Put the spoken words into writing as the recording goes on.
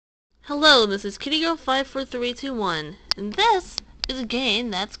Hello, this is KittyGirl54321, and this is a game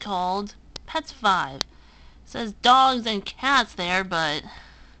that's called Petz 5. It says dogs and cats there, but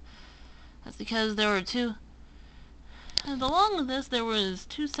that's because there were two. And along with this, there was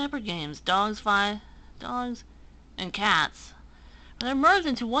two separate games, Dogs 5, Dogs and Cats. But they're merged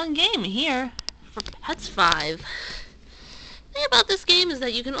into one game here for Petz 5. The thing about this game is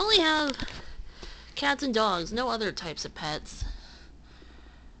that you can only have cats and dogs, no other types of pets.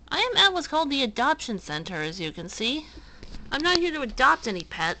 I am at what's called the adoption center, as you can see. I'm not here to adopt any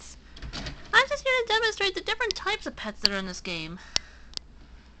pets. I'm just here to demonstrate the different types of pets that are in this game.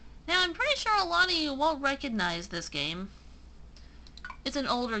 Now, I'm pretty sure a lot of you won't recognize this game. It's an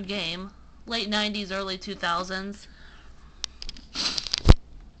older game, late 90s, early 2000s.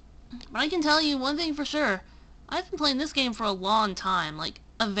 But I can tell you one thing for sure. I've been playing this game for a long time, like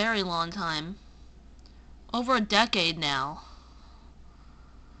a very long time. Over a decade now.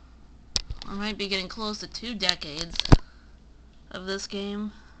 I might be getting close to 2 decades of this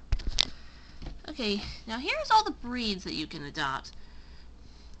game. Okay, now here's all the breeds that you can adopt.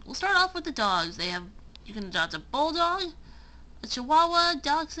 We'll start off with the dogs. You can adopt a bulldog, a chihuahua,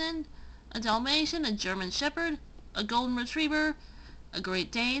 dachshund, a dalmatian, a German shepherd, a golden retriever, a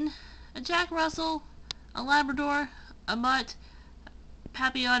Great Dane, a Jack Russell, a Labrador, a mutt,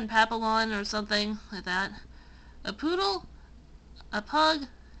 Papillon, Papillon, or something like that, a poodle, a pug,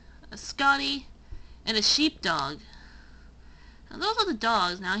 a Scotty, and a sheepdog. Now those are the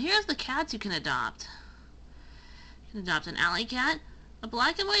dogs. Now here's the cats you can adopt. You can adopt an alley cat, a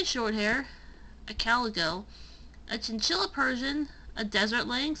black and white shorthair, a calico, a chinchilla Persian, a desert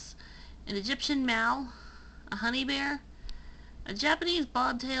lynx, an Egyptian Mal, a honey bear, a Japanese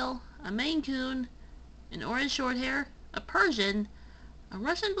bobtail, a Maine Coon, an orange shorthair, a Persian, a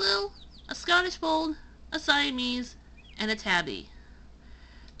Russian blue, a Scottish fold, a Siamese, and a tabby.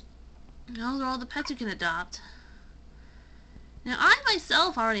 Those are all the pets you can adopt. Now I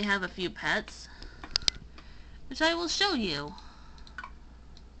myself already have a few pets, which I will show you.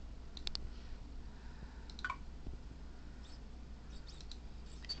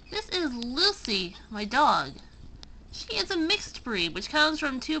 This is Lucy, my dog. She is a mixed breed, which comes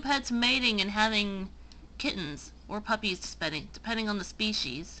from two pets mating and having kittens, or puppies depending on the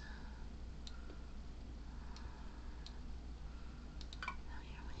species.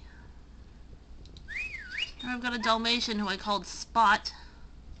 Here I've got a Dalmatian who I called Spot.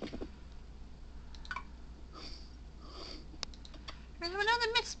 I have another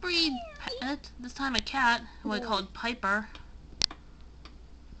mixed breed pet, this time a cat, who I called Piper.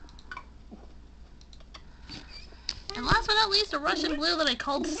 And last but not least, a Russian blue that I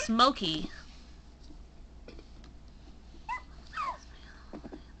called Smokey.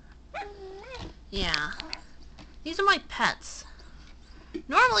 Yeah. These are my pets.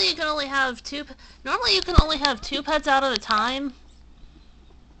 Normally you can only have two pets out at a time.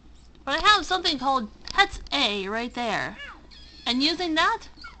 But I have something called Petz A right there. And using that,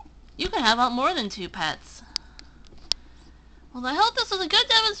 you can have out more than 2 pets. Well, I hope this was a good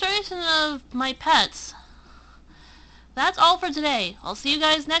demonstration of my pets. That's all for today. I'll see you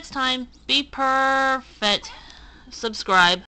guys next time. Be perfect. Subscribe.